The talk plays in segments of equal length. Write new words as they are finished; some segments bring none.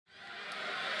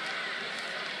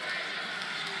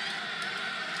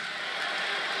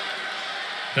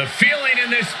The feeling in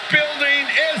this building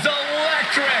is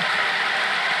electric.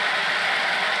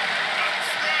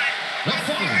 The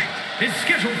following is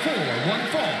scheduled for one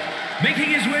fall, making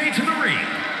his way to the ring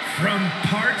from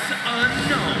parts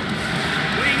unknown,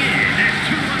 weighing in at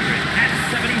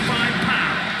 275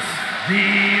 pounds,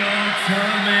 the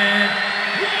Ultimate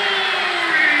Warrior!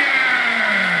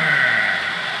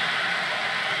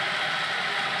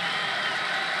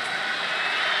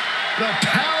 The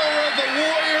power of the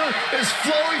Warrior is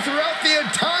flowing throughout the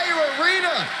entire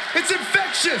arena. It's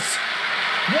infectious.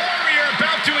 Warrior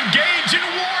about to engage in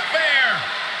warfare.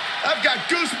 I've got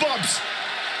goosebumps.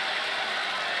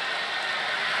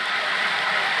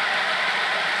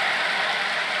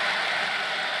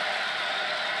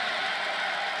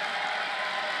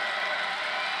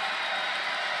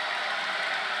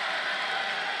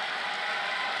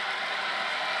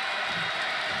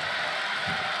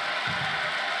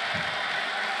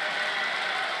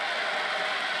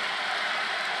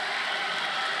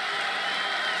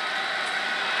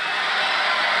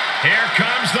 Here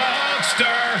comes the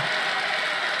Hulkster.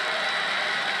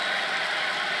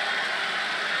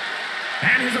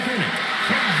 And his opponent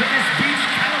from Venice Beach,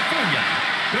 California,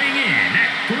 weighing in at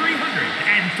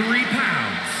 303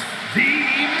 pounds, the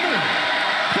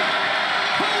Immortal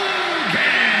Hogan!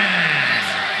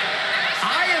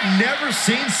 I have never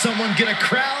seen someone get a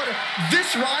crowd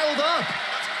this riled up.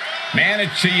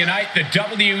 Managed to unite the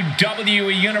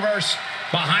WWE Universe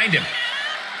behind him.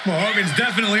 Well, Hogan's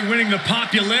definitely winning the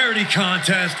popularity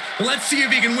contest. Let's see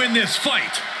if he can win this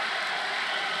fight.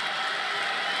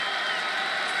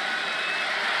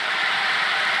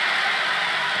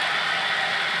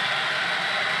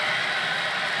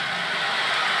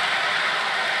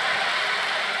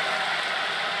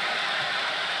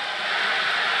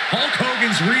 Hulk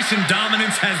Hogan's recent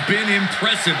dominance has been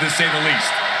impressive, to say the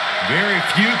least. Very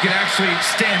few can actually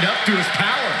stand up to his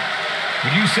power.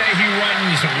 Would you say he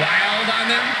runs wild on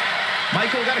them?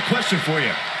 Michael, got a question for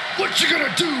you. What you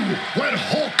gonna do when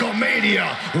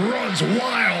Hulkamania runs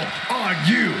wild on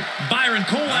you? Byron,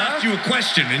 Cole asked you a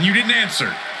question and you didn't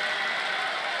answer.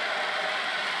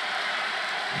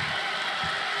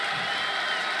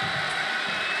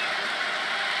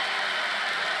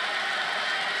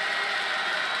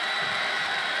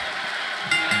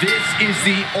 This is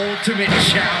the ultimate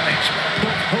challenge.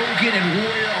 Both Hogan and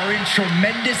Warrior are in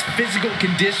tremendous physical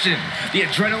condition. The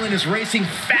adrenaline is racing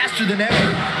faster than ever.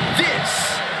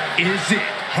 This is it.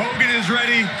 Hogan is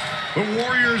ready. The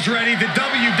Warrior is ready. The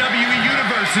WWE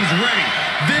Universe is ready.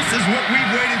 This is what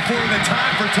we've waited for. The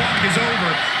time for talk is over.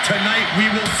 Tonight we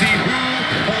will see who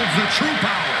holds the true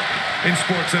power in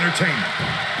sports entertainment.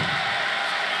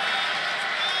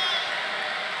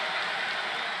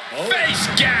 Face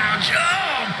gouge.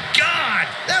 Oh, God.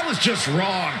 That was just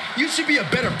wrong. You should be a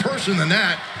better person than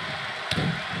that.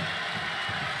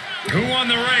 Who won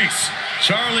the race?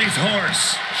 Charlie's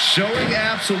horse. Showing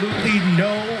absolutely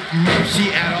no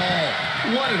mercy at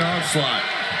all. What an onslaught.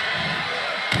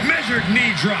 Measured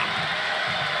knee drop.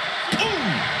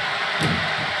 Ooh.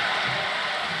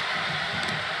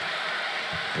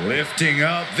 Lifting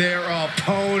up their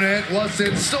opponent. What's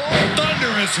in store?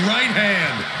 Thunderous right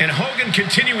hand. And Hogan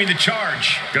continuing the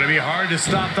charge. Gonna be hard to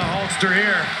stop the Hulkster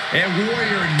here. And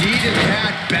Warrior needed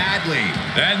that badly.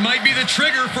 That might be the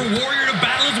trigger for Warrior to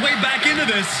battle his way back into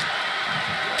this.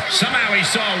 Somehow he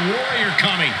saw Warrior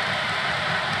coming.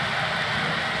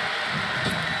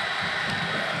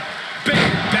 Big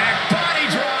back body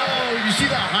drop. Oh, you see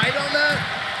the height on that?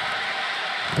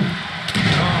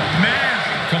 Oh, man.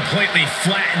 Completely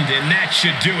flattened, and that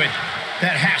should do it.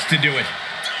 That has to do it.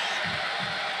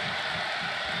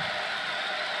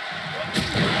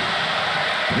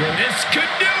 This could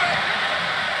do it.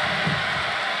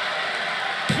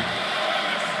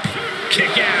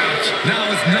 Kick out. Now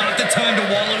is not the time to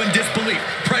wallow in disbelief.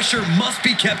 Pressure must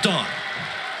be kept on.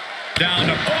 Down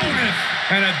to opponent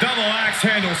and a double axe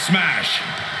handle smash.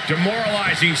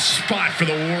 Demoralizing spot for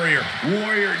the Warrior.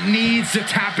 Warrior needs to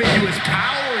tap into his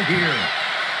power here.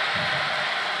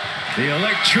 The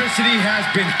electricity has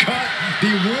been cut.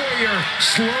 The Warrior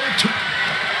slowed to...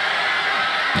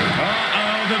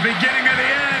 Uh-oh, the beginning of the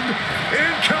end.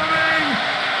 Incoming.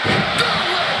 The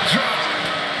leg drop.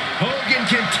 Hogan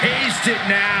can taste it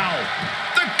now.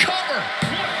 The cover.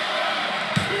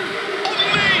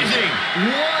 Amazing.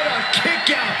 What a kick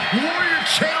out. Warrior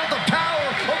channeled the power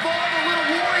of all the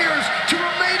little warriors to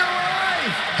remain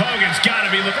alive. Hogan's got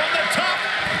to be looking on the top.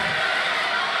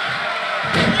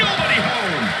 Nobody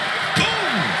home.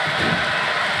 Boom.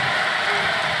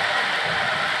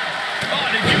 Oh,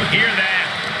 did you hear that?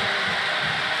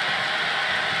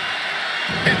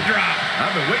 Hip drop.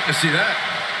 I've been waiting to see that.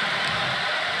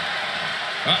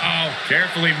 Uh-oh,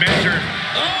 carefully measured.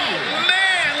 Oh,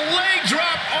 man, leg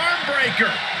drop arm breaker.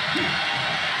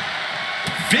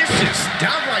 Vicious,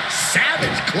 downright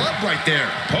savage club right there.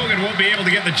 Hogan won't be able to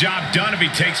get the job done if he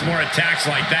takes more attacks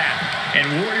like that. And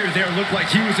Warrior there looked like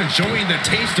he was enjoying the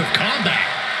taste of combat.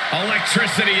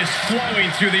 Electricity is flowing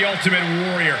through the Ultimate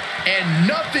Warrior. And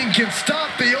nothing can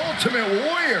stop the Ultimate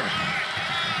Warrior.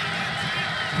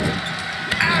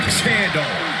 Axe handle.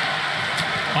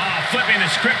 Flipping the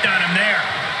script on him there.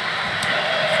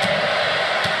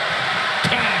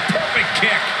 Perfect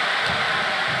kick.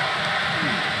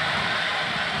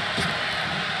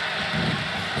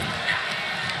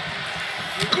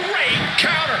 Great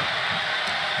counter.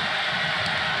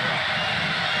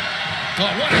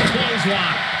 Oh, what a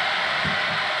clothesline.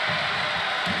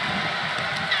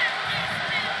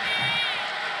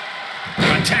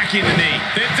 Attacking the knee.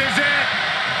 This is it.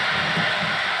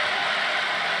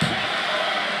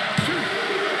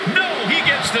 No, he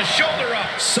gets the shoulder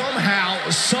up. Somehow,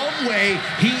 some way,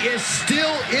 he is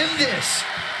still in this.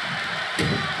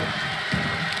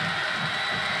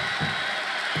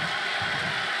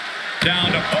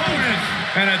 Down to Hogan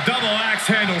and a double axe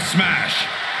handle smash.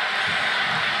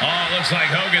 Oh, looks like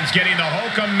Hogan's getting the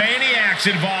Hulkamaniacs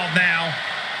involved now.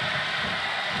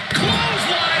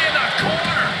 Clothesline in the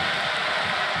corner.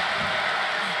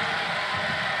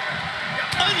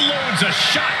 Unloads a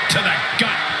shot to the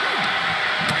gut.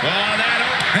 Oh, that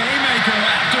Haymaker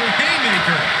after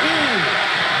haymaker. Ooh.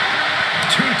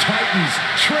 Two Titans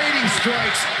trading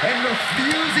strikes and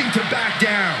refusing to back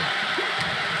down.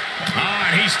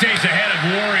 And he stays ahead of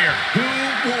Warrior. Who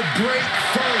will break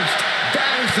first?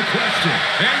 That is the question.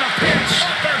 And the pinch.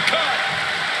 Uppercut.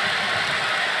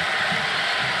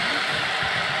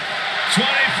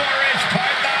 24-inch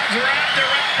pythons wrapped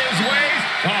around his waist.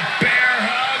 A bear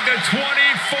hug. The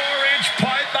 24-inch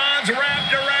pythons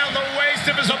wrapped around the waist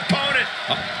of his opponent.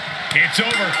 It's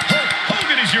over.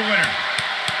 Hogan is your winner.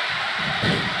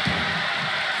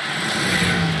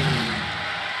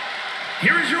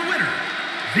 Here is your winner,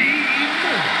 the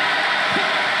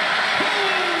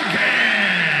Hogan.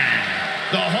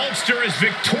 The Hulkster is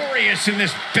victorious in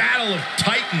this battle of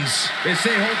titans. They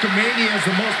say Hulkamania is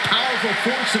the most powerful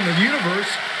force in the universe.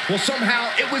 Well,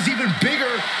 somehow it was even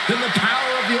bigger than the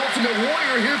power of the Ultimate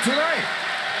Warrior here tonight.